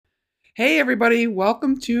Hey, everybody.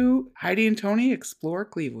 Welcome to Heidi and Tony Explore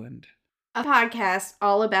Cleveland. A podcast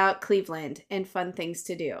all about Cleveland and fun things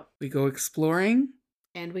to do. We go exploring.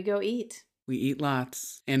 And we go eat. We eat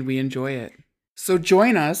lots. And we enjoy it. So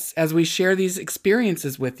join us as we share these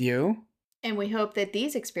experiences with you. And we hope that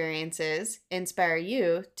these experiences inspire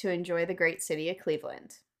you to enjoy the great city of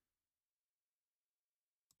Cleveland.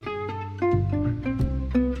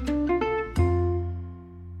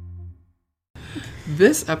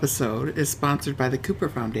 This episode is sponsored by the Cooper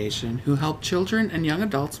Foundation, who help children and young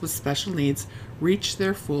adults with special needs reach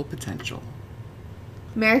their full potential.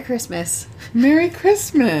 Merry Christmas. Merry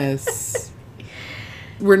Christmas.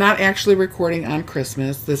 We're not actually recording on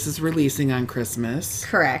Christmas. This is releasing on Christmas.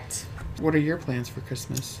 Correct. What are your plans for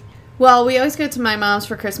Christmas? Well, we always go to my mom's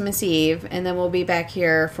for Christmas Eve, and then we'll be back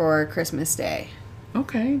here for Christmas Day.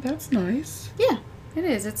 Okay, that's nice. Yeah, it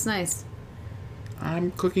is. It's nice. I'm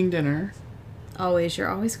cooking dinner. Always. You're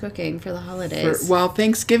always cooking for the holidays. Well,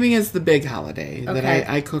 Thanksgiving is the big holiday. Okay. That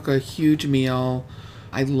I cook a huge meal.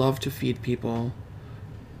 I love to feed people.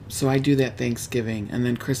 So I do that Thanksgiving. And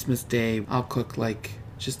then Christmas Day, I'll cook like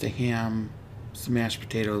just a ham, some mashed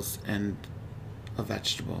potatoes, and a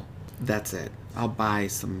vegetable. That's it. I'll buy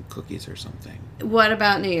some cookies or something. What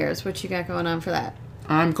about New Year's? What you got going on for that?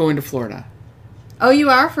 I'm going to Florida. Oh, you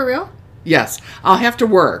are? For real? Yes. I'll have to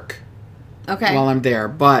work Okay. while I'm there,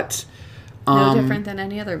 but... No different than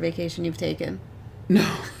any other vacation you've taken.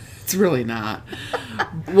 No, it's really not.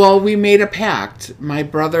 Well, we made a pact. My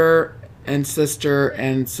brother and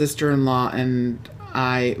sister-in-law and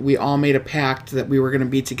we all made a pact that we were going to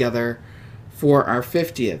be together for our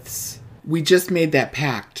 50ths. We just made that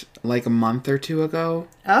pact like a month or two ago.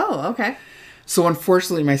 Oh, okay. So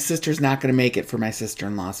unfortunately, my sister's not going to make it for my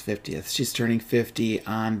sister-in-law's 50th. She's turning 50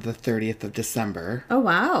 on the 30th of December. Oh,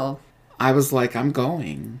 wow. I was like, I'm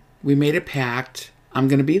going. We made a pact. I'm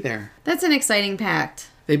going to be there. That's an exciting pact.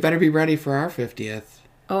 They better be ready for our 50th.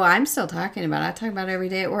 Oh, I'm still talking about it. I talk about it every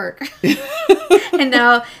day at work. And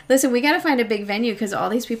now, listen, we got to find a big venue because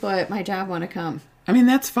all these people at my job want to come. I mean,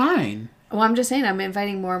 that's fine. Well, I'm just saying, I'm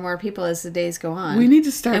inviting more and more people as the days go on. We need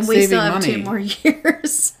to start saving money. And we still have 2 more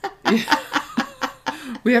years.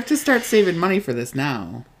 We have to start saving money for this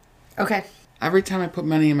now. Okay. Every time I put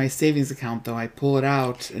money in my savings account, though, I pull it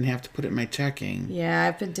out and have to put it in my checking. Yeah,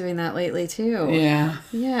 I've been doing that lately, too. Yeah.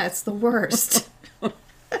 Yeah, it's the worst. It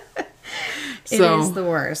is the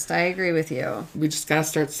worst. I agree with you. We just got to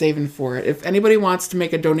start saving for it. If anybody wants to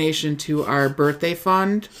make a donation to our birthday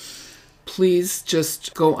fund, please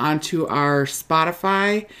just go onto our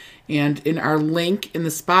Spotify. And in our link in the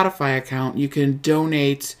Spotify account, you can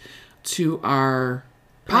donate to our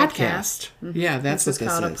podcast. Mm-hmm. Yeah, that's what this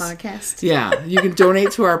is. It's called a podcast. Yeah, you can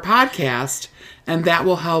donate to our podcast, and that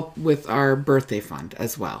will help with our birthday fund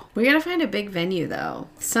as well. We got to find a big venue, though.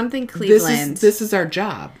 Something Cleveland. This is our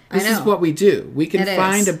job. This is what we do. We can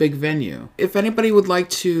find a big venue. If anybody would like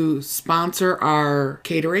to sponsor our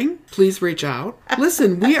catering, please reach out.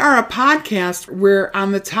 Listen, we are a podcast. We're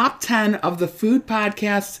on the top 10 of the food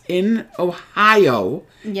podcasts in Ohio.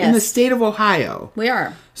 Yes. In the state of Ohio. We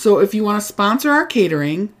are. So if you want to sponsor our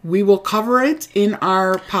catering, we will cover it in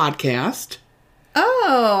our podcast.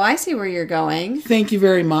 Oh, I see where you're going. Thank you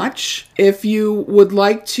very much. If you would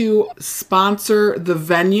like to sponsor the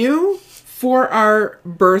venue for our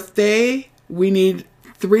birthday, we need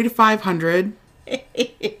 300 to 500.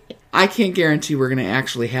 I can't guarantee we're going to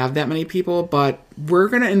actually have that many people, but we're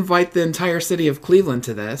going to invite the entire city of Cleveland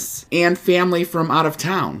to this and family from out of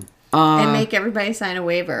town. And make everybody sign a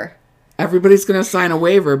waiver. Everybody's going to sign a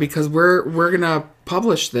waiver because we're going to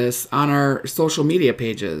publish this on our social media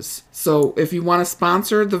pages. So if you want to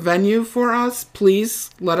sponsor the venue for us, please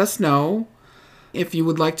let us know. If you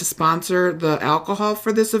would like to sponsor the alcohol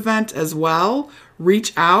for this event as well,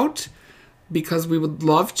 reach out because we would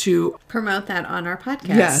love to promote that on our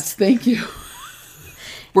podcast. Yes, thank you.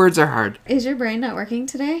 Words are hard. Is your brain not working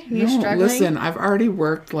today? Are you No, struggling? listen, I've already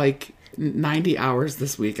worked like 90 hours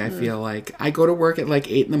this week, I feel like. I go to work at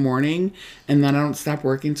like 8 in the morning, and then I don't stop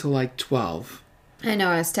working till like 12. I know,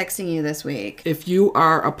 I was texting you this week. If you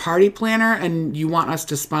are a party planner and you want us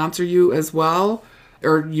to sponsor you as well,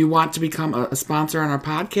 or you want to become a sponsor on our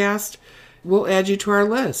podcast, we'll add you to our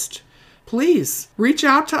list. Please, reach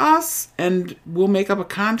out to us, and we'll make up a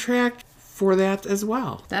contract for that as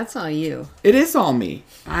well. That's all you. It is all me.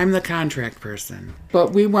 I'm the contract person.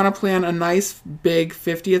 But we want to plan a nice big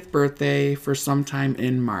 50th birthday for sometime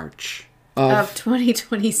in March. Of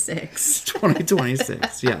 2026.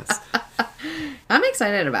 2026, yes. I'm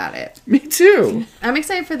excited about it. Me too. I'm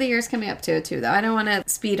excited for the years coming up to it too, though. I don't want to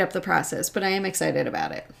speed up the process, but I am excited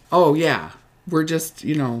about it. Oh, yeah. We're just,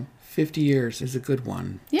 50 years is a good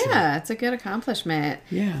one. Yeah, it's a good accomplishment.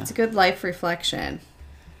 Yeah. It's a good life reflection.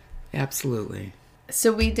 Absolutely.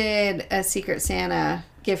 So we did a Secret Santa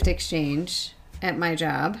gift exchange at my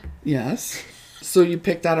job. Yes. So you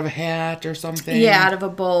picked out of a hat or something? Yeah, out of a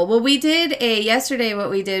bowl. Well, we did yesterday what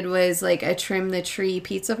we did was like a trim the tree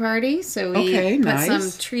pizza party. So we put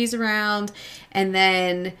some trees around and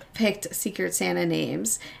then picked Secret Santa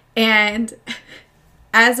names. And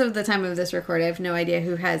as of the time of this record, I have no idea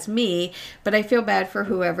who has me, but I feel bad for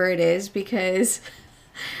whoever it is because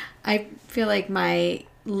I feel like my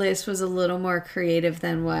list was a little more creative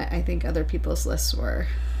than what I think other people's lists were.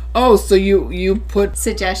 Oh, so you put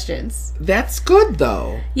suggestions. That's good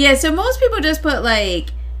though. Yeah, so most people just put like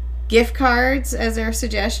gift cards as their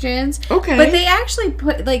suggestions. Okay. But they actually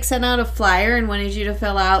sent out a flyer and wanted you to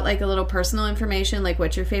fill out like a little personal information, like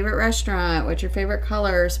what's your favorite restaurant, what's your favorite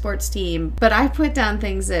color, sports team. But I put down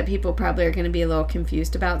things that people probably are going to be a little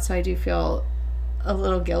confused about, so I do feel a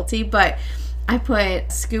little guilty. But I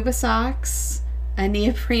put scuba socks, a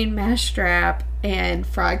neoprene mesh strap, and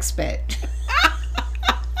frog spit.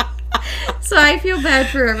 So I feel bad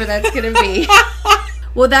for whoever that's going to be.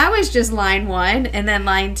 Well, that was just line 1. And then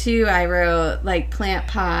line 2, I wrote, like, plant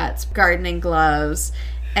pots, gardening gloves.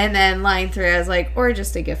 And then line 3, I was like, or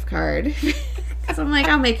just a gift card. Because I'm like,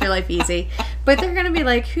 I'll make your life easy. But they're going to be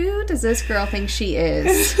like, who does this girl think she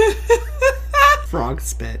is? Frog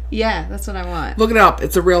spit. Yeah, that's what I want. Look it up.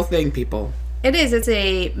 It's a real thing, people. It is. It's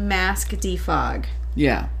a mask defog.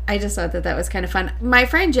 Yeah. I just thought that was kind of fun. My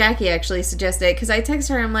friend Jackie actually suggested it because I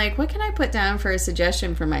texted her. I'm like, what can I put down for a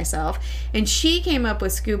suggestion for myself? And she came up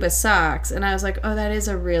with scuba socks. And I was like, oh, that is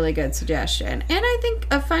a really good suggestion. And I think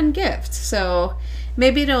a fun gift. So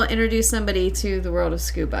maybe it'll introduce somebody to the world of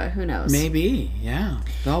scuba. Who knows? Maybe, yeah.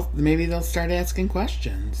 Maybe they'll start asking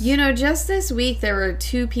questions. You know, just this week, there were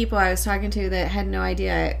 2 people I was talking to that had no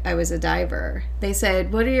idea I was a diver. They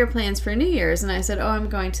said, what are your plans for New Year's? And I said, oh, I'm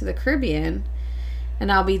going to the Caribbean.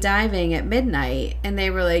 And I'll be diving at midnight. And they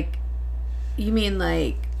were like, you mean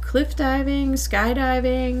like cliff diving,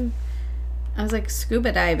 skydiving? I was like,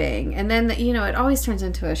 scuba diving. And then, you know, it always turns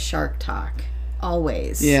into a shark talk.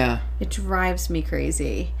 Always. Yeah. It drives me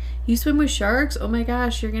crazy. You swim with sharks? Oh my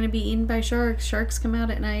gosh, you're going to be eaten by sharks. Sharks come out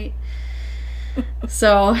at night.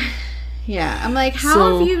 So, yeah. I'm like,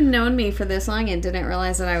 how have you known me for this long and didn't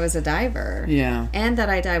realize that I was a diver? Yeah. And that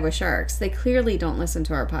I dive with sharks? They clearly don't listen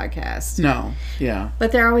to our podcast. No. Yeah.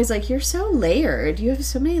 But they're always like, you're so layered. You have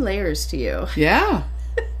so many layers to you. Yeah.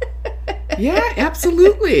 Yeah,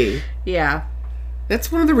 absolutely. Yeah.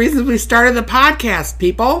 That's one of the reasons we started the podcast,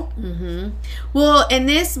 people. Mm-hmm. Well, and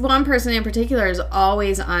this one person in particular is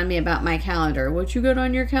always on me about my calendar. What you got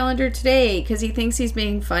on your calendar today? Because he thinks he's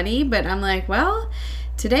being funny, but I'm like, well,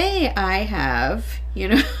 today I have, you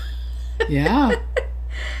know. Yeah.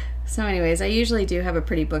 So anyways, I usually do have a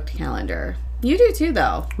pretty booked calendar. You do too,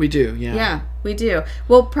 though. We do, yeah. Yeah, we do.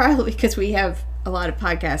 Well, probably because we have a lot of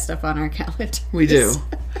podcast stuff on our calendar. We do.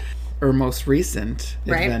 Our most recent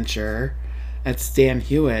adventure at Stan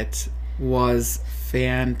Hywet was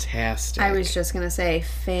fantastic. I was just going to say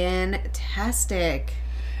fantastic.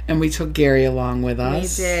 And we took Gary along with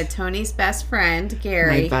us. We did. Tony's best friend,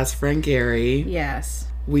 Gary. My best friend, Gary. Yes.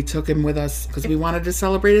 We took him with us because we wanted to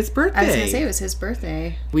celebrate his birthday. I was going to say it was his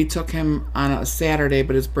birthday. We took him on a Saturday,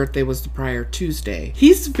 but his birthday was the prior Tuesday.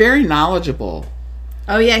 He's very knowledgeable.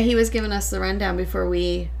 Oh, yeah. He was giving us the rundown before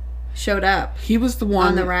we showed up. He was the one.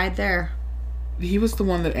 On the ride there. He was the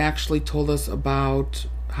one that actually told us about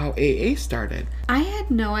how AA started. I had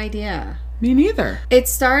no idea. Me neither. It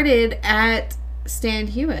started at Stan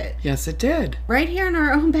Hywet. Yes, it did. Right here in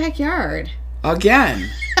our own backyard. Again.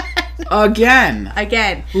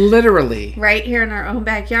 Again. Literally. Right here in our own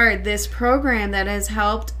backyard. This program that has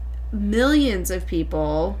helped millions of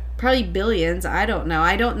people, probably billions, I don't know.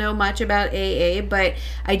 I don't know much about AA, but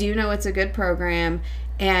I do know it's a good program.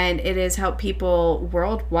 And it has helped people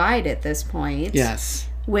worldwide at this point. Yes.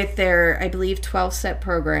 With their, I believe, 12-step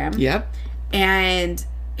program. Yep. And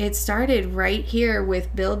it started right here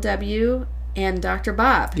with Bill W. and Dr.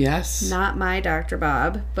 Bob. Yes. Not my Dr.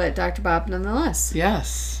 Bob, but Dr. Bob nonetheless.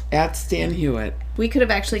 Yes. At Stan Hywet. We could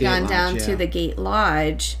have actually gone down to the Gate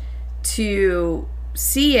Lodge to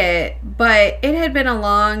see it, but it had been a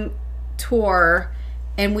long tour,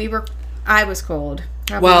 and I was cold.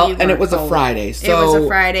 Well, and it was a Friday, so... It was a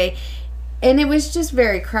Friday, and it was just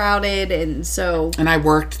very crowded, and so... And I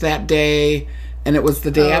worked that day, And it was the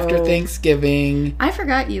day after Thanksgiving. I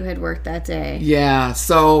forgot you had worked that day. Yeah,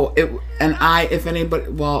 so if anybody,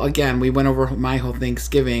 well, again, we went over my whole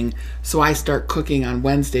Thanksgiving, so I start cooking on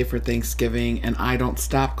Wednesday for Thanksgiving, and I don't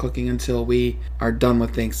stop cooking until we are done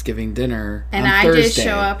with Thanksgiving dinner and on I Thursday. just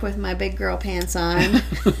show up with my big girl pants on,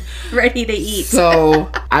 ready to eat.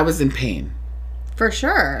 So I was in pain. For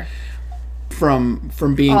sure. From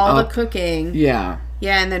being all up. the cooking. Yeah.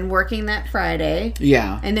 Yeah, and then working that Friday.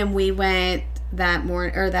 Yeah. And then we went that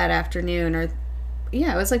morning or that afternoon, or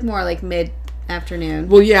it was like more like mid-afternoon.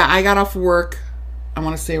 Well, yeah, I got off work, I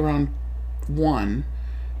want to say around 1.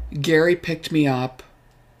 Gary picked me up,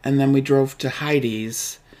 and then we drove to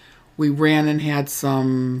Heidi's. We ran and had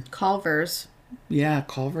some... Culver's. Yeah,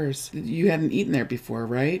 Culver's. You hadn't eaten there before,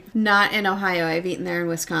 right? Not in Ohio. I've eaten there in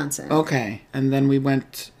Wisconsin. Okay. And then we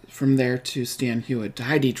went from there to Stan Hywet.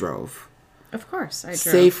 Heidi drove. Of course, I drove.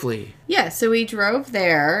 Safely. Yeah, so we drove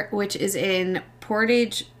there, which is in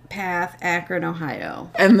Portage Path, Akron,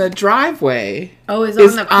 Ohio. And the driveway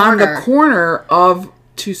is on the corner of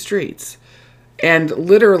 2 streets. And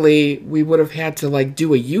literally, we would have had to like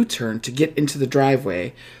do a U-turn to get into the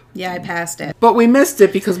driveway. Yeah, I passed it. But we missed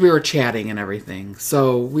it because we were chatting and everything.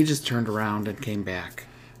 So we just turned around and came back.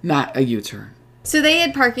 Not a U-turn. So they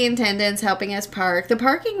had parking attendants helping us park. The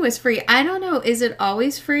parking was free. I don't know. Is it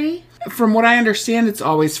always free? From what I understand, it's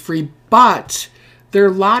always free, but their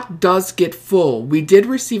lot does get full. We did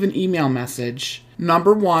receive an email message.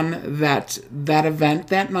 Number 1, that event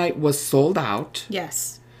that night was sold out.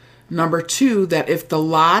 Yes. Number 2, that if the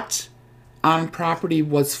lot on property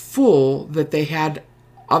was full, that they had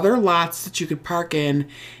other lots that you could park in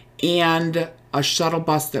and a shuttle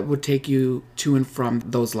bus that would take you to and from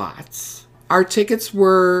those lots. Our tickets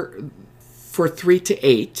were for 3 to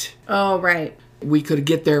 8. Oh, right. We could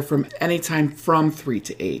get there from any time from 3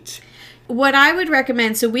 to 8. What I would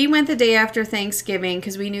recommend, so we went the day after Thanksgiving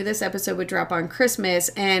because we knew this episode would drop on Christmas,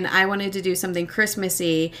 and I wanted to do something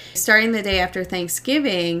Christmassy. Starting the day after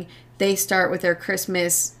Thanksgiving, they start with their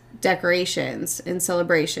Christmas decorations and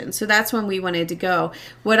celebrations. So that's when we wanted to go.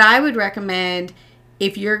 What I would recommend,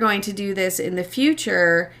 if you're going to do this in the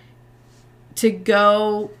future, to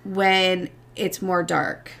go when it's more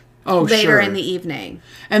dark. Later in the evening.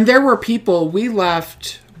 And there were people, we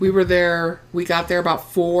were there, we got there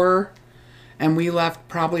about 4, and we left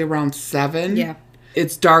probably around 7. Yeah.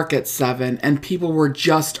 It's dark at 7, and people were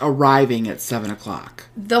just arriving at 7 o'clock.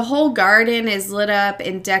 The whole garden is lit up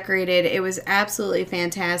and decorated. It was absolutely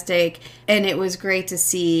fantastic, and it was great to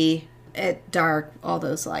see at dark all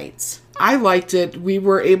those lights. I liked it. We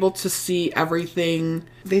were able to see everything.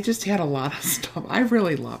 They just had a lot of stuff. I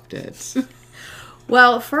really loved it.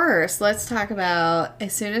 Well, first, let's talk about,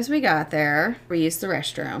 as soon as we got there, we used the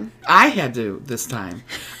restroom. I had to this time.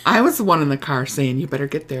 I was the one in the car saying, you better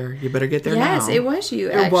get there. You better get there now. Yes, it was you,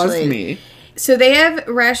 actually. It was me. So they have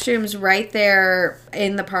restrooms right there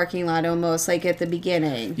in the parking lot, almost like at the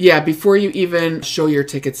beginning. Yeah, before you even show your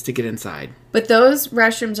tickets to get inside. But those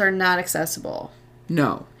restrooms are not accessible.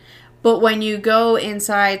 No. But when you go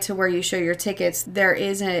inside to where you show your tickets, there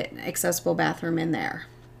is an accessible bathroom in there.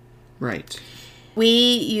 Right. We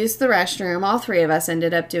used the restroom. All 3 of us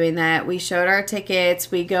ended up doing that. We showed our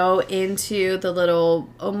tickets. We go into the little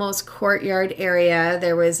almost courtyard area.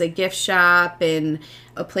 There was a gift shop and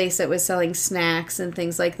a place that was selling snacks and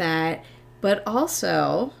things like that. But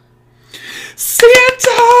also...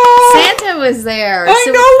 Santa was there.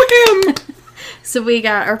 I know him! So we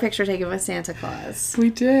got our picture taken with Santa Claus. We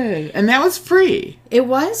did. And that was free. It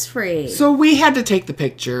was free. So we had to take the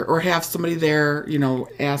picture or have somebody there,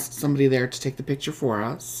 ask somebody there to take the picture for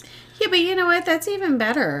us. Yeah, but you know what? That's even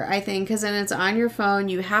better, I think, because then it's on your phone.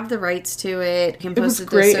 You have the rights to it. You can post it was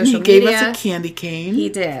great, and he gave us a candy cane. He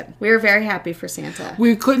did. We were very happy for Santa.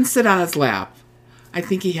 We couldn't sit on his lap. I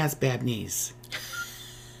think he has bad knees.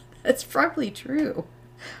 That's probably true.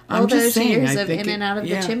 I'm just saying. Years of in and out of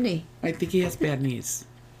the chimney. I think he has bad knees.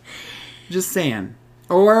 Just saying.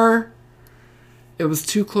 Or it was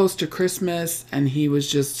too close to Christmas, and he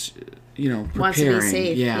was just, preparing. Wants to be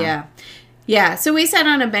safe. Yeah. So we sat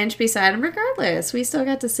on a bench beside him. Regardless, we still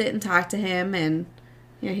got to sit and talk to him, and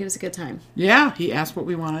he was a good time. Yeah, he asked what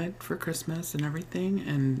we wanted for Christmas and everything,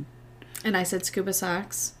 and I said scuba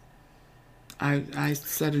socks. I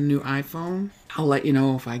said a new iPhone. I'll let you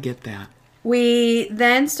know if I get that. We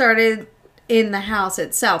then started in the house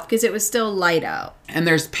itself because it was still light out. And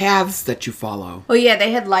there's paths that you follow. Oh, yeah,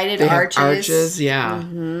 they had lighted arches. Arches, yeah.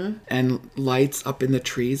 Mm-hmm. And lights up in the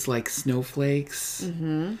trees like snowflakes.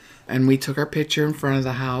 Mm-hmm. And we took our picture in front of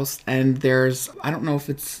the house. And there's, I don't know if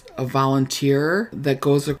it's a volunteer that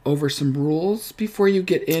goes over some rules before you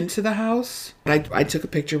get into the house. I took a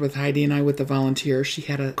picture with Heidi and I with the volunteer. She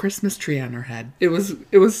had a Christmas tree on her head. It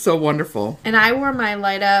was so wonderful. And I wore my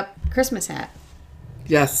light up Christmas hat.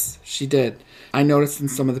 Yes, she did. I noticed in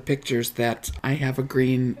some of the pictures that I have a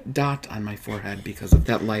green dot on my forehead because of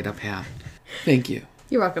that light up hat. Thank you.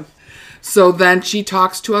 You're welcome. So then she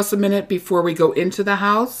talks to us a minute before we go into the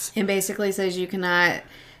house. And basically says you cannot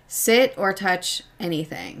sit or touch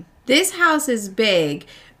anything. This house is big.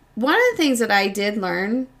 One of the things that I did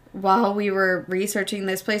learn while we were researching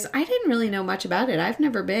this place, I didn't really know much about it. I've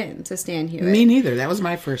never been to Stan Hywet. Me neither. That was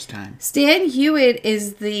my first time. Stan Hywet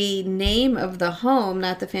is the name of the home,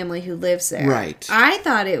 not the family who lives there. Right. I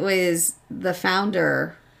thought it was the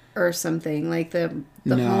founder or something, like the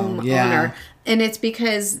home owner. And it's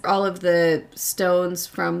because all of the stones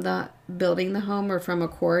from the building the home are from a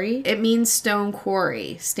quarry. It means stone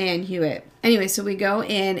quarry, Stan Hywet. Anyway, so we go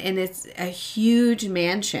in and it's a huge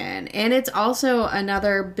mansion. And it's also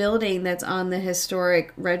another building that's on the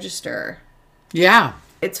historic register. Yeah.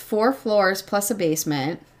 It's 4 floors plus a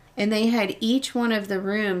basement. And they had each one of the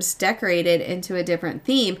rooms decorated into a different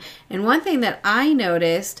theme. And one thing that I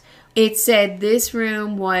noticed, it said this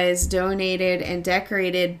room was donated and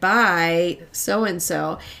decorated by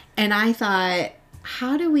so-and-so. And I thought,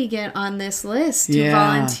 how do we get on this list to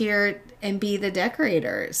volunteer and be the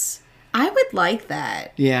decorators? I would like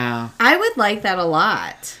that. Yeah. I would like that a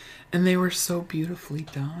lot. And they were so beautifully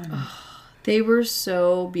done. They were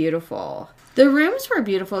so beautiful. The rooms were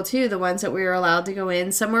beautiful, too, the ones that we were allowed to go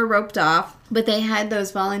in. Some were roped off, but they had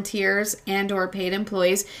those volunteers and or paid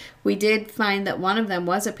employees. We did find that one of them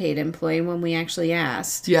was a paid employee when we actually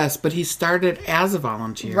asked. Yes, but he started as a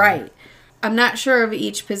volunteer. Right. I'm not sure of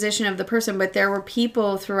each position of the person, but there were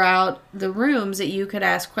people throughout the rooms that you could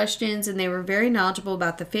ask questions, and they were very knowledgeable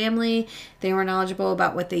about the family. They were knowledgeable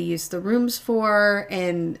about what they used the rooms for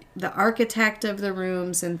and the architect of the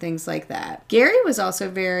rooms and things like that. Gary was also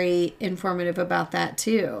very informative about that,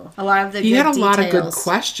 too. A lot of the He good had a details. lot of good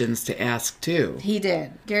questions to ask, too. He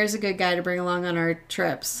did. Gary's a good guy to bring along on our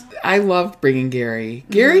trips. I loved bringing Gary.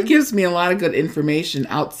 Gary gives me a lot of good information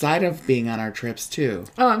outside of being on our trips, too.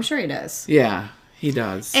 Oh, I'm sure he does. Yeah, he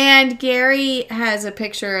does. And Gary has a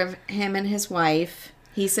picture of him and his wife.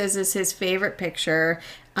 He says it's his favorite picture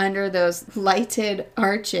under those lighted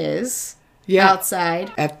arches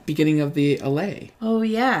outside. At the beginning of the alley. Oh,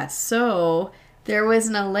 yeah. So there was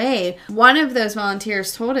an alley. One of those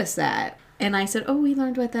volunteers told us that. And I said, we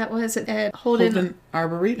learned what that was at Holden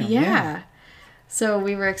Arboretum. Yeah. So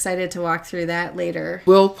we were excited to walk through that later.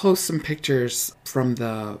 We'll post some pictures from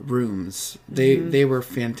the rooms. They were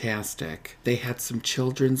fantastic. They had some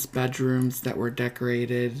children's bedrooms that were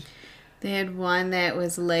decorated. They had one that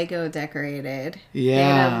was Lego decorated. Yeah. They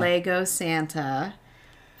had a Lego Santa.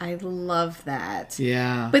 I love that.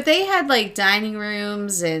 Yeah. But they had like dining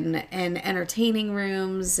rooms and entertaining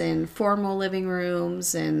rooms and formal living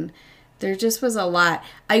rooms, and there just was a lot.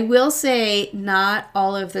 I will say not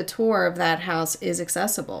all of the tour of that house is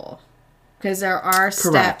accessible because there are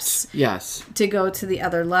steps to go to the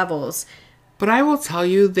other levels. But I will tell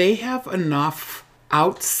you, they have enough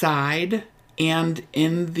outside and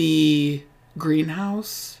in the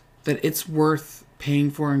greenhouse that it's worth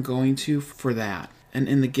paying for and going to for that. And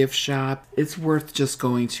in the gift shop, it's worth just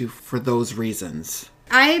going to for those reasons.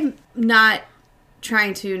 I'm not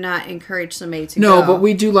trying to not encourage somebody to go. No, but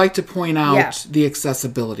we do like to point out the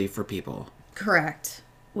accessibility for people. Correct.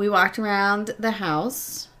 We walked around the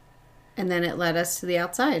house, and then it led us to the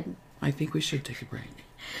outside. I think we should take a break.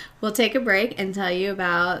 We'll take a break and tell you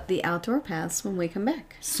about the outdoor paths when we come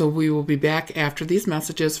back. So we will be back after these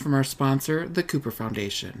messages from our sponsor, the Cooper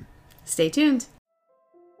Foundation. Stay tuned.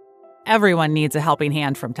 Everyone needs a helping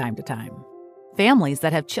hand from time to time. Families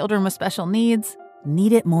that have children with special needs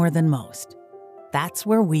need it more than most. That's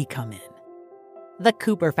where we come in. The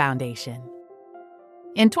Cooper Foundation.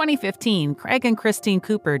 In 2015, Craig and Christine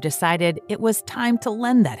Cooper decided it was time to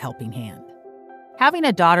lend that helping hand. Having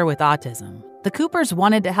a daughter with autism, the Coopers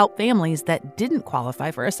wanted to help families that didn't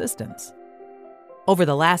qualify for assistance. Over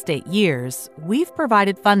the last 8 years, we've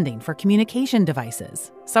provided funding for communication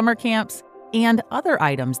devices, summer camps, and other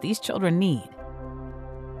items these children need.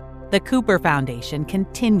 The Cooper Foundation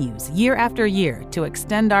continues year after year to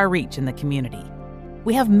extend our reach in the community.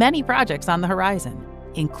 We have many projects on the horizon,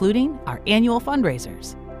 including our annual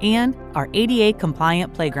fundraisers and our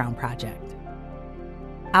ADA-compliant playground project.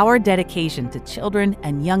 Our dedication to children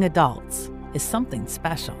and young adults is something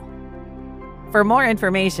special. For more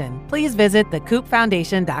information, please visit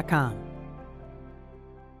thecoopfoundation.com.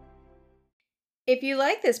 If you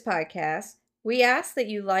like this podcast, we ask that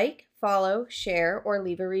you like, follow, share, or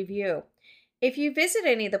leave a review. If you visit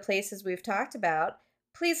any of the places we've talked about,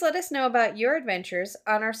 please let us know about your adventures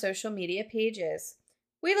on our social media pages.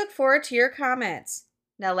 We look forward to your comments.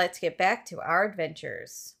 Now let's get back to our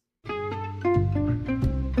adventures.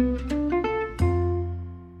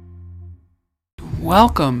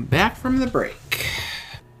 Welcome back from the break.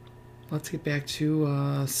 Let's get back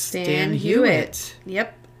to Stan Hywet.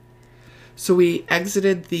 Yep. So we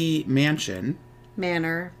exited the mansion.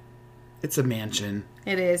 Manor. It's a mansion.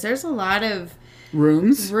 It is. There's a lot of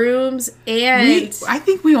rooms and I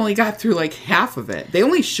think we only got through like half of it. They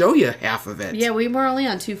only show you half of it. Yeah, we were only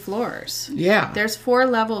on 2 floors. Yeah. There's 4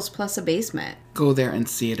 levels plus a basement. Go there and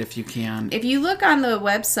see it if you can. If you look on the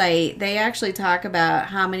website, they actually talk about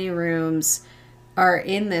how many rooms are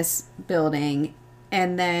in this building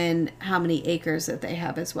and then how many acres that they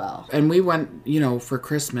have as well. And we went, for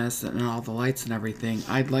Christmas and all the lights and everything.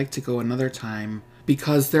 I'd like to go another time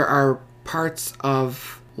because there are parts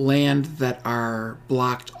of land that are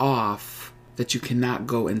blocked off that you cannot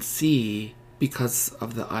go and see because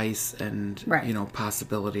of the ice and,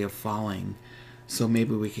 possibility of falling. So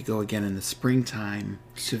maybe we could go again in the springtime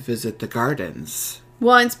to visit the gardens.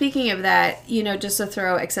 Well, and speaking of that, just to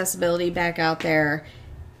throw accessibility back out there,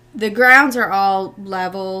 the grounds are all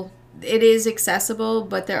level. It is accessible,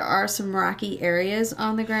 but there are some rocky areas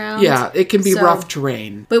on the ground. Yeah, it can be rough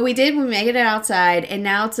terrain. But we made it outside, and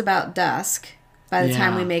now it's about dusk by the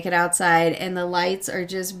time we make it outside, and the lights are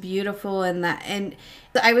just beautiful. And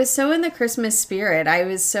I was so in the Christmas spirit. I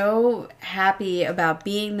was so happy about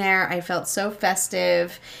being there. I felt so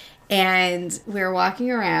festive. And we're walking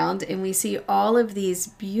around and we see all of these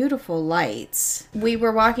beautiful lights. We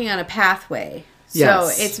were walking on a pathway.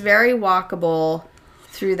 Yes. So it's very walkable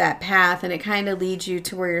through that path, and it kind of leads you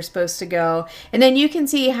to where you're supposed to go. And then you can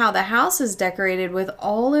see how the house is decorated with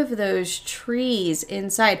all of those trees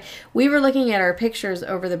inside. We were looking at our pictures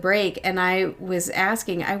over the break, and I was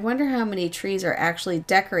asking, I wonder how many trees are actually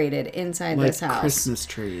decorated inside this house. Christmas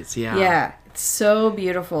trees, yeah. Yeah. So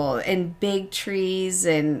beautiful, and big trees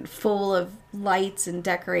and full of lights and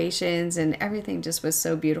decorations, and everything just was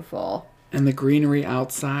so beautiful. And the greenery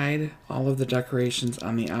outside, all of the decorations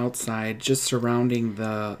on the outside just surrounding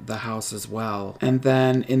the house as well. And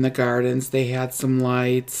then in the gardens they had some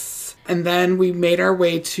lights. And then we made our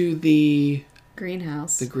way to the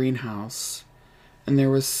greenhouse. And there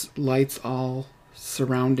was lights all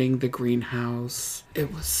surrounding the greenhouse.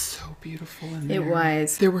 It was so beautiful in there. It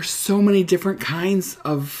was. There were so many different kinds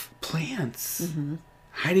of plants. Mm-hmm.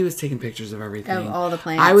 Heidi was taking pictures of everything. Of all the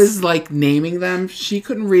plants. I was naming them. She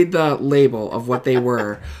couldn't read the label of what they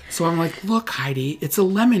were. So I'm like, look, Heidi, it's a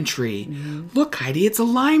lemon tree. Mm-hmm. Look, Heidi, it's a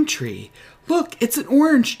lime tree. Look, it's an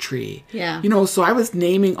orange tree. Yeah. So I was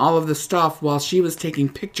naming all of the stuff while she was taking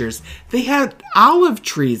pictures. They had olive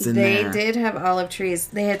trees in there. They did have olive trees.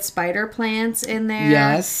 They had spider plants in there.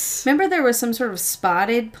 Yes. Remember there was some sort of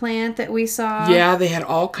spotted plant that we saw? Yeah, they had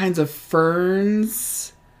all kinds of ferns.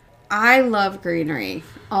 I love greenery.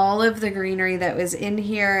 All of the greenery that was in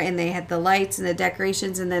here, and they had the lights and the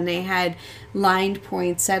decorations, and then they had lined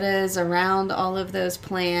poinsettias around all of those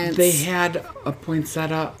plants. They had a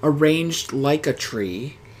poinsettia arranged like a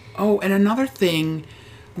tree. Oh, and another thing,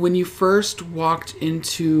 when you first walked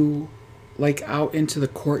into, out into the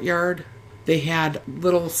courtyard, they had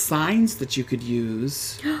little signs that you could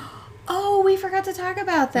use. Oh, we forgot to talk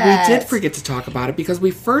about that. We did forget to talk about it because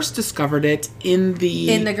we first discovered it in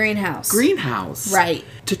the greenhouse. Right.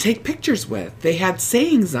 To take pictures with. They had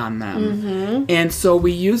sayings on them. Mm-hmm. And so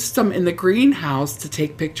we used some in the greenhouse to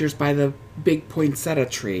take pictures by the big poinsettia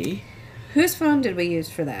tree. Whose phone did we use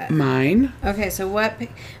for that? Mine. Okay, so what?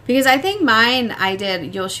 Because I think mine, I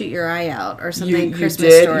did You'll Shoot Your Eye Out or something. You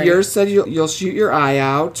Christmas did. story. Yours said you'll shoot your eye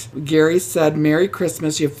out. Gary said, Merry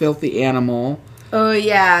Christmas, you filthy animal. Oh,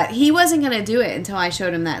 yeah. He wasn't going to do it until I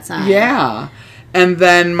showed him that sign. Yeah. And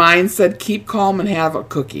then mine said, keep calm and have a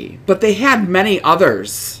cookie. But they had many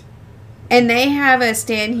others. And they have a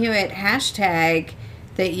Stan Hywet hashtag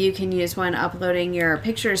that you can use when uploading your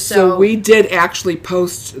pictures. So we did actually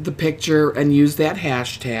post the picture and use that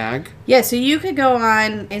hashtag. Yeah, so you could go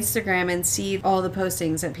on Instagram and see all the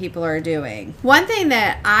postings that people are doing. One thing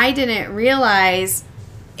that I didn't realize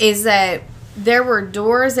is that there were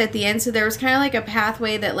doors at the end, so there was kind of like a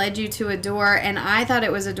pathway that led you to a door, and I thought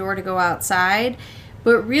it was a door to go outside,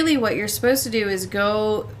 but really what you're supposed to do is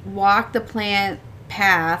go walk the plant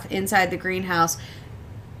path inside the greenhouse,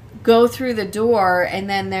 go through the door, and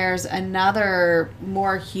then there's another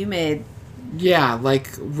more humid. Yeah,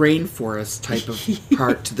 like rainforest type of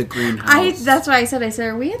part to the greenhouse. That's why I said,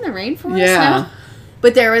 are we in the rainforest Yeah. now?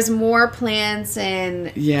 But there was more plants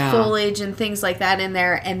and Yeah. foliage and things like that in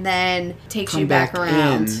there, and then takes Come you back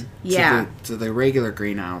around. to the regular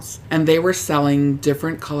greenhouse. And they were selling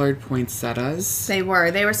different colored poinsettias. They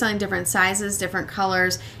were selling different sizes, different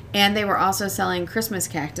colors, and they were also selling Christmas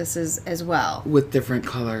cactuses as well. With different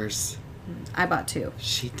colors. I bought 2.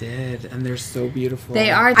 She did, and they're so beautiful.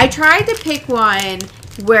 They are. I tried to pick one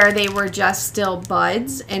where they were just still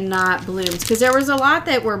buds and not blooms, because there was a lot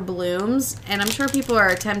that were blooms, and I'm sure people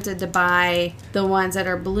are tempted to buy the ones that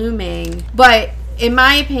are blooming. But in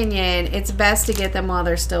my opinion, it's best to get them while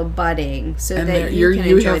they're still budding, so and that you can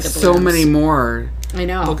enjoy have the blooms. so many more. I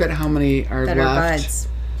know. Look at how many are that left are buds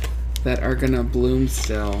that are gonna bloom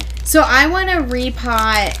still. So I want to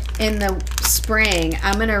repot in the spring.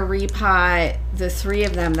 I'm going to repot the 3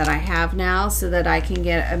 of them that I have now, so that I can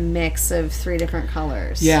get a mix of 3 different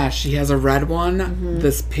colors. Yeah, she has a red one,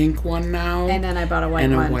 this pink one now, And then I bought a white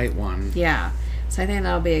and one. a white one. Yeah. So I think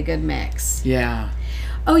that'll be a good mix. Yeah.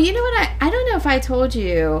 Oh, you know what? I don't know if I told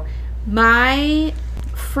you. My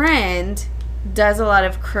friend does a lot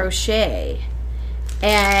of crochet.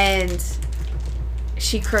 And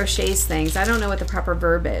she crochets things. I don't know what the proper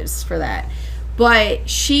verb is for that. But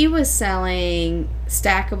she was selling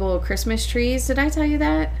stackable Christmas trees. Did I tell you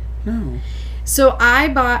that? No. So I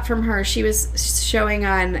bought from her. She was showing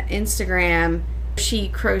on Instagram. She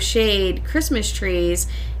crocheted Christmas trees.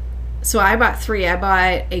 So I bought 3. I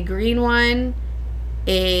bought a green one,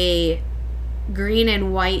 a green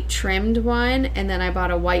and white trimmed one, and then I bought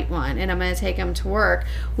a white one. And I'm going to take them to work.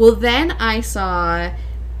 Well, then I saw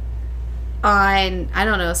on, I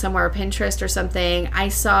don't know, somewhere Pinterest or something, I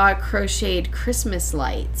saw crocheted Christmas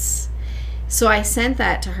lights. So I sent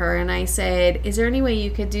that to her and I said, is there any way you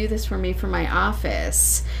could do this for me for my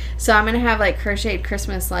office? So I'm going to have like crocheted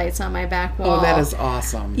Christmas lights on my back wall. Oh, that is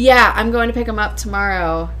awesome. Yeah, I'm going to pick them up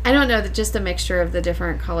tomorrow. I don't know, just a mixture of the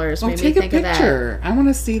different colors. Oh, Made take me a think of that. picture. I want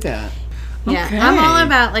to see that. Yeah, Okay. I'm all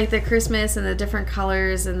about like the Christmas and the different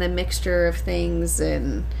colors and the mixture of things.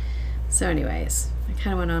 And so anyways, I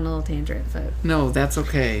kind of went on a little tangent, but No, that's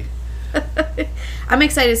okay. I'm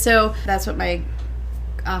excited. So that's what my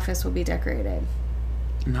office will be decorated.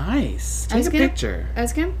 Nice. Take a picture. I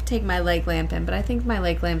was going to take my leg lamp in, but I think my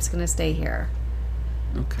leg lamp's going to stay here.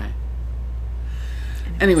 Okay.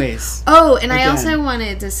 Anyways. Oh, and again. I also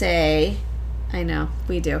wanted to say, I know,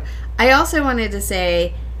 we do. I also wanted to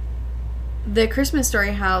say the Christmas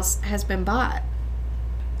Story house has been bought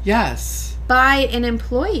Yes. by an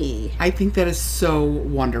employee. I think that is so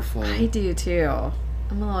wonderful. I do too.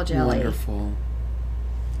 I'm a little jelly. Wonderful.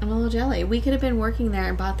 I'm a little jelly. We could have been working there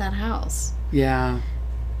and bought that house. Yeah.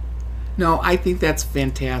 No, I think that's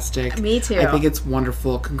fantastic. Me too. I think it's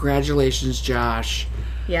wonderful. Congratulations, Josh.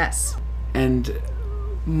 Yes. And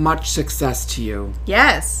much success to you.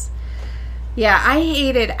 Yes. Yeah,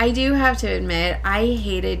 I do have to admit, I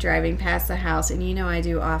hated driving past the house, and you know I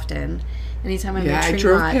do often. Anytime I'm in I Tremont.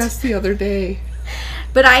 drove past the other day.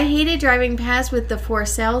 But I hated driving past with the for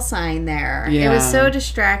sale sign there. Yeah. It was so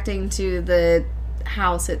distracting to the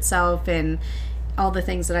house itself and all the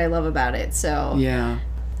things that I love about it. So Yeah.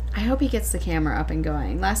 I hope he gets the camera up and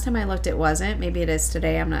going. Last time I looked, it wasn't. Maybe it is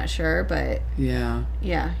today. I'm not sure. But Yeah.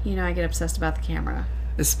 yeah, you know I get obsessed about the camera.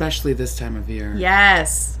 Especially this time of year.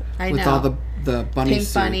 Yes, I know. With all the bunny pink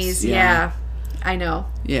suits. bunnies. Yeah, I know.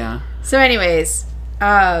 Yeah. So anyways,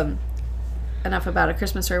 enough about A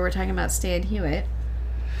Christmas Story. We're talking about Stan Hywet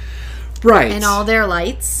Right. and all their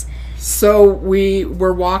lights. So we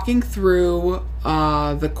were walking through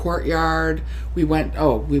the courtyard. We were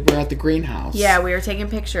at the greenhouse. Yeah, we were taking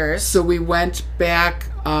pictures. So we went back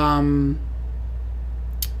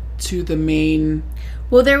to the main.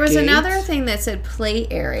 Well, there was gate. another thing that said play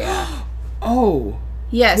area. Oh.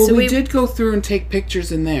 Yeah, Well, so we did go through and take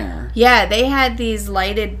pictures in there. Yeah, they had these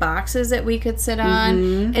lighted boxes that we could sit on.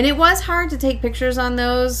 Mm-hmm. And it was hard to take pictures on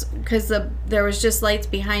those because there was just lights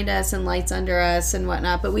behind us and lights under us and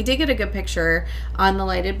whatnot. But we did get a good picture on the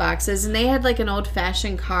lighted boxes. And they had like an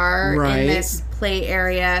old-fashioned car in this play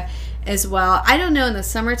area as well. I don't know in the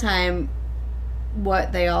summertime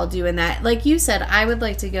what they all do in that. Like you said, I would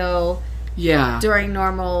like to go during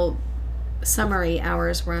normal summery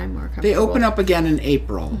hours where I'm more comfortable. They open up again in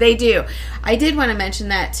April. They do. I did want to mention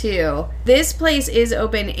that too. This place is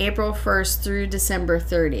open April 1st through December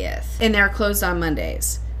 30th. And they're closed on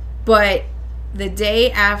Mondays. But the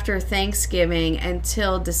day after Thanksgiving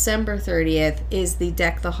until December 30th is the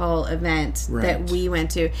Deck the Hall event that we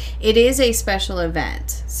went to. It is a special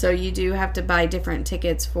event, so you do have to buy different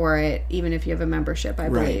tickets for it, even if you have a membership, I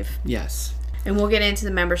believe. Yes. And we'll get into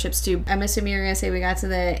the memberships too. I'm assuming you're going to say we got to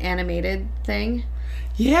the animated thing?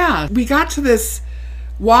 Yeah. We got to this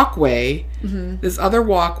walkway, this other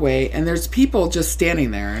walkway, and there's people just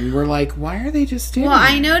standing there, and we're like, why are they just standing there? Well,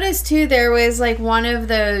 I noticed too there was like one of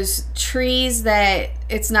those trees that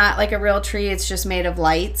it's not like a real tree, it's just made of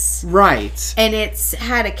lights. Right. And it's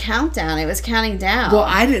had a countdown. It was counting down. Well,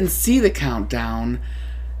 I didn't see the countdown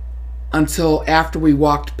until after we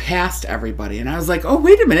walked past everybody, and I was like, oh,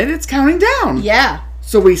 wait a minute, it's counting down. Yeah.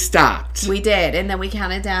 So we stopped. We did, and then we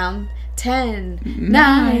counted down 10,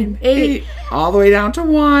 9, 8. All the way down to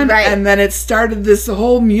 1. Right. And then it started this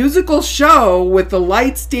whole musical show with the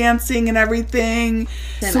lights dancing and everything.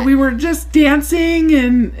 So we were just dancing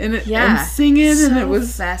and singing. So and it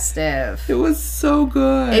was festive. It was so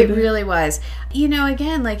good. It really was. You know,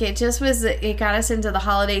 again, like it got us into the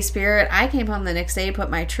holiday spirit. I came home the next day,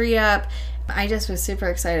 put my tree up. I just was super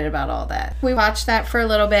excited about all that. We watched that for a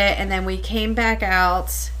little bit, and then we came back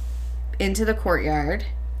out into the courtyard.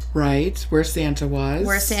 Right, where Santa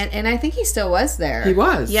was. And I think he still was there. He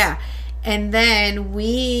was. Yeah. And then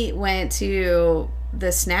we went to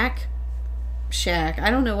the snack shack.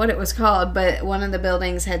 I don't know what it was called, but one of the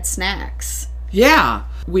buildings had snacks. Yeah.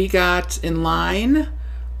 We got in line.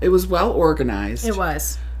 It was well organized. It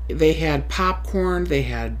was. They had popcorn, they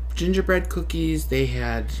had gingerbread cookies, they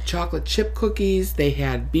had chocolate chip cookies, they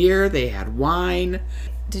had beer, they had wine.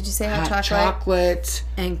 Did you say hot chocolate? Chocolate.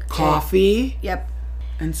 And coffee. Yep.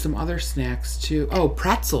 And some other snacks too. Oh,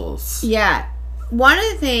 pretzels. Yeah. One of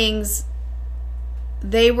the things,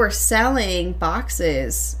 they were selling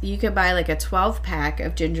boxes. You could buy like a 12-pack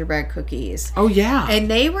of gingerbread cookies. Oh, yeah. And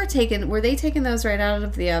were they taking those right out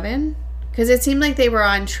of the oven? Because it seemed like they were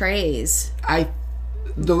on trays.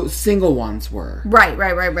 The single ones were. Right.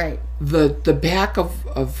 The back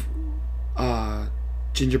of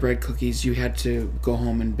gingerbread cookies, you had to go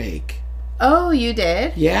home and bake. Oh, you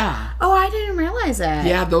did? Yeah. Oh, I didn't realize that.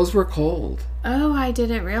 Yeah, those were cold. Oh, I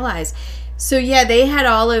didn't realize. So, yeah, they had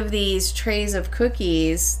all of these trays of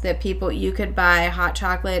cookies that you could buy hot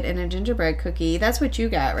chocolate and a gingerbread cookie. That's what you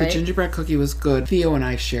got, right? The gingerbread cookie was good. Theo and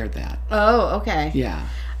I shared that. Oh, okay. Yeah.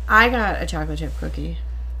 I got a chocolate chip cookie.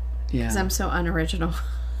 Yeah. Because I'm so unoriginal.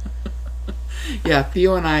 Yeah,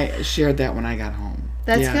 Theo and I shared that when I got home.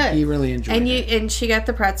 That's good. He really enjoyed it. And she got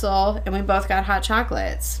the pretzel, and we both got hot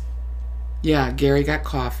chocolates. Yeah, Gary got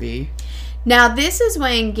coffee. Now, this is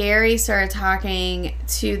when Gary started talking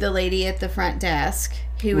to the lady at the front desk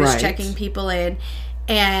who was checking people in,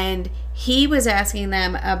 and he was asking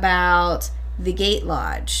them about the gate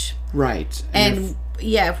lodge. Right. And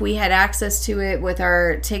if we had access to it with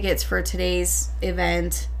our tickets for today's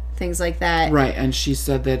event, things like that. Right, and she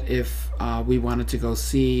said that if we wanted to go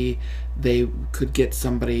see, they could get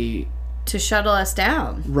somebody to shuttle us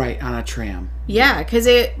down. Right, on a tram. Yeah, because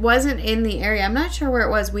it wasn't in the area. I'm not sure where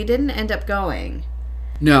it was. We didn't end up going.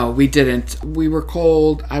 No, we didn't. We were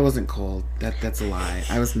cold. I wasn't cold. That's a lie.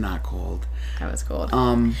 I was not cold. I was cold.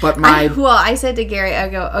 But I said to Gary, I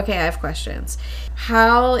go, okay, I have questions.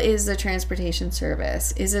 How is the transportation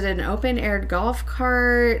service? Is it an open-aired golf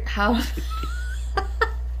cart? How...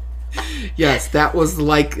 Yes, that was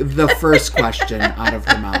like the first question out of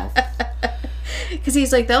her mouth. Because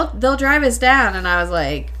he's like, they'll drive us down. And I was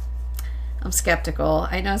like, I'm skeptical.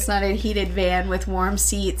 I know it's not a heated van with warm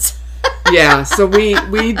seats. Yeah, so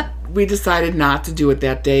we decided not to do it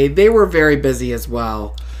that day. They were very busy as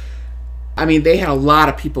well. I mean, they had a lot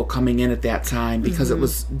of people coming in at that time because it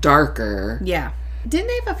was darker. Yeah. Didn't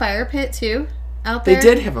they have a fire pit too out there? They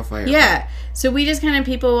did have a fire pit. Yeah. So we just kind of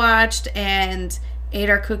people watched and ate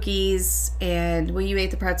our cookies. And you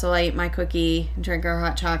ate the pretzel, I ate my cookie, and drank our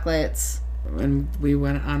hot chocolates. And we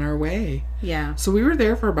went on our way. Yeah. So we were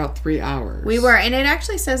there for about 3 hours. We were. And it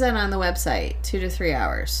actually says that on the website, 2 to 3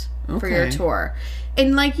 hours for your tour.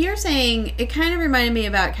 And like you're saying, it kind of reminded me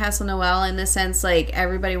about Castle Noel in the sense like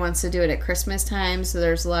everybody wants to do it at Christmas time. So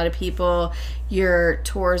there's a lot of people. Your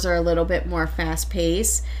tours are a little bit more fast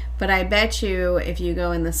paced. But I bet you if you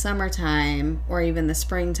go in the summertime or even the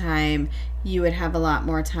springtime, you would have a lot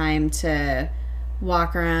more time to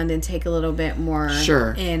walk around and take a little bit more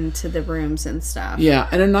into the rooms and stuff. Yeah,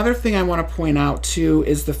 and another thing I want to point out too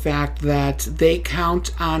is the fact that they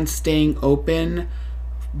count on staying open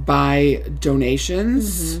by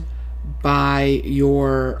donations, by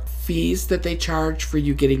your fees that they charge for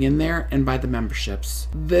you getting in there, and by the memberships.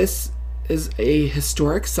 This is a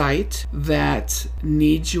historic site that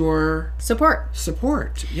needs your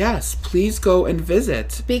support. Yes, please go and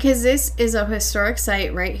visit. Because this is a historic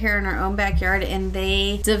site right here in our own backyard, and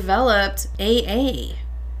they developed AA.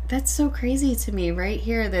 That's so crazy to me right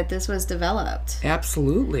here that this was developed.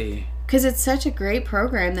 Absolutely. Because it's such a great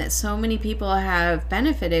program that so many people have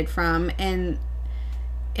benefited from, and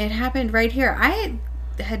it happened right here. I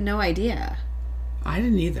had no idea. I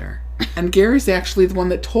didn't either. And Gary's actually the one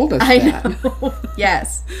that told us that. I know.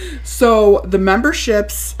 Yes. So the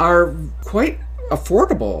memberships are quite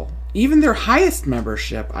affordable. Even their highest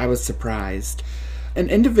membership, I was surprised. An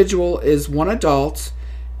individual is one adult,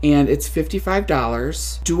 and it's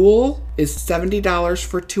 $55. Dual is $70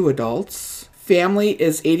 for 2 adults. Family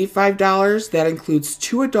is $85. That includes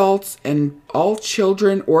 2 adults and all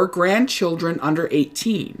children or grandchildren under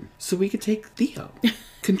 18. So we could take Theo.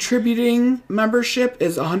 Contributing membership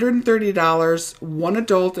is $130, 1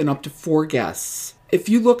 adult and up to 4 guests. If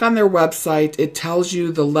you look on their website, it tells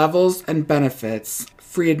you the levels and benefits.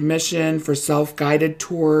 Free admission for self-guided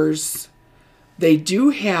tours. They do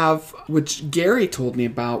have, which Gary told me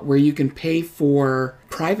about, where you can pay for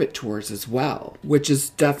private tours as well, which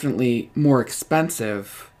is definitely more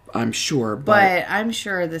expensive, I'm sure. But I'm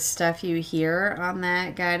sure the stuff you hear on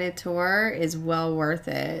that guided tour is well worth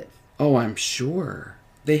it. Oh, I'm sure.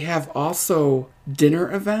 They have also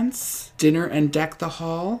dinner events, dinner and deck the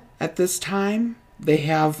hall at this time. They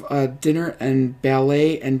have dinner and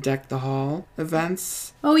ballet and deck the hall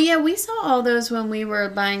events. Oh, yeah, we saw all those when we were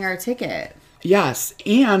buying our ticket. Yes,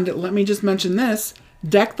 and let me just mention this,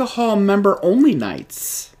 Deck the Hall member-only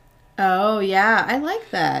nights. Oh, yeah, I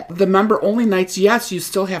like that. The member-only nights, yes, you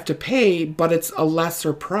still have to pay, but it's a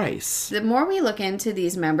lesser price. The more we look into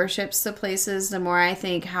these memberships to places, the more I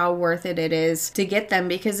think how worth it is to get them,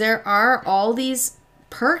 because there are all these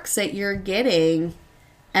perks that you're getting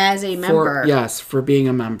as a member. Yes, for being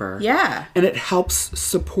a member. Yeah. And it helps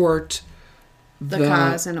support the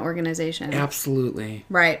cause and organization. Absolutely.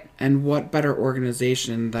 Right. And what better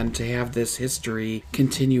organization than to have this history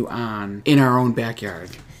continue on in our own backyard?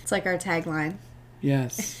 It's like our tagline.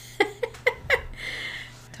 Yes.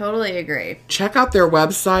 Totally agree. Check out their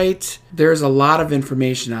website. There's a lot of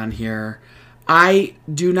information on here. I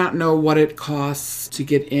do not know what it costs to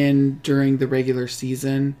get in during the regular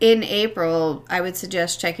season. In April, I would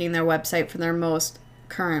suggest checking their website for their most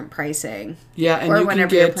current pricing. Yeah, and or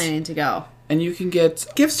whenever you're planning to go. And you can get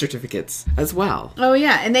gift certificates as well. Oh,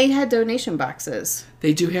 yeah. And they had donation boxes.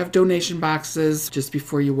 They do have donation boxes just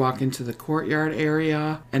before you walk into the courtyard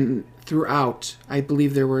area. And throughout, I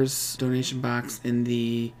believe there was donation box in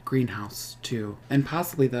the greenhouse, too. And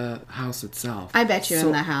possibly the house itself. I bet you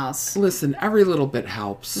in the house. Listen, every little bit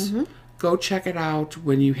helps. Mm-hmm. Go check it out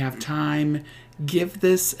when you have time. Give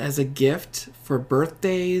this as a gift for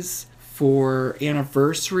birthdays, for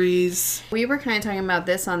anniversaries. We were kind of talking about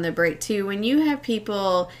this on the break too. When you have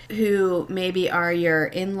people who maybe are your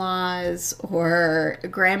in-laws or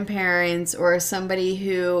grandparents or somebody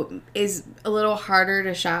who is a little harder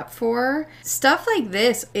to shop for, stuff like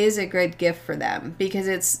this is a good gift for them because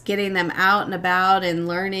it's getting them out and about and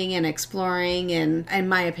learning and exploring. And in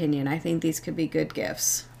my opinion, I think these could be good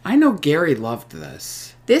gifts. I know Gary loved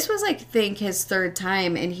this. This was, I think, his 3rd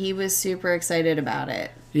time, and he was super excited about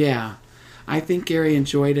it. Yeah. I think Gary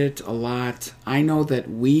enjoyed it a lot. I know that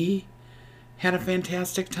we had a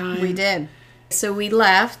fantastic time. We did. So we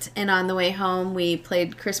left, and on the way home, we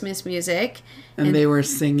played Christmas music. And they were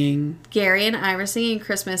singing. Gary and I were singing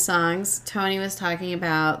Christmas songs. Tony was talking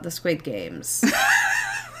about the Squid Games.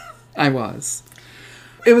 I was.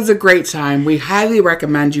 It was a great time. We highly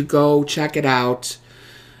recommend you go check it out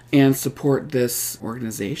and support this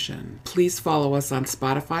organization. Please follow us on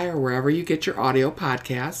Spotify or wherever you get your audio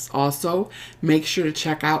podcasts. Also, make sure to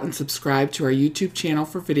check out and subscribe to our YouTube channel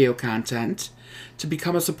for video content. To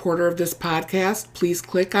become a supporter of this podcast, please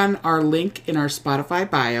click on our link in our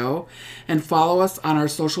Spotify bio and follow us on our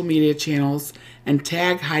social media channels and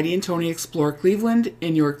tag Heidi and Tony Explore Cleveland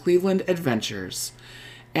in your Cleveland adventures.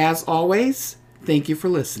 As always, thank you for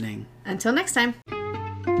listening. Until next time.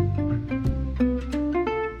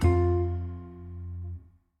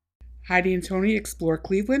 Heidi and Tony Explore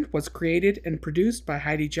Cleveland was created and produced by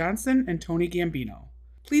Heidi Johnson and Tony Gambino.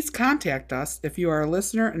 Please contact us if you are a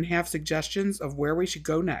listener and have suggestions of where we should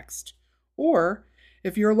go next. Or,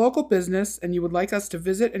 if you're a local business and you would like us to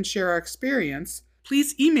visit and share our experience,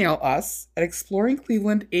 please email us at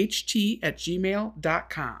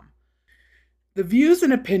exploringclevelandht@gmail.com. The views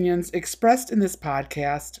and opinions expressed in this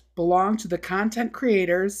podcast belong to the content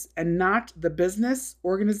creators and not the business,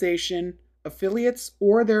 organization, affiliates,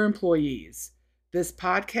 or their employees. This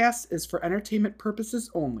podcast is for entertainment purposes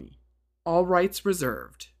only. All rights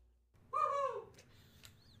reserved.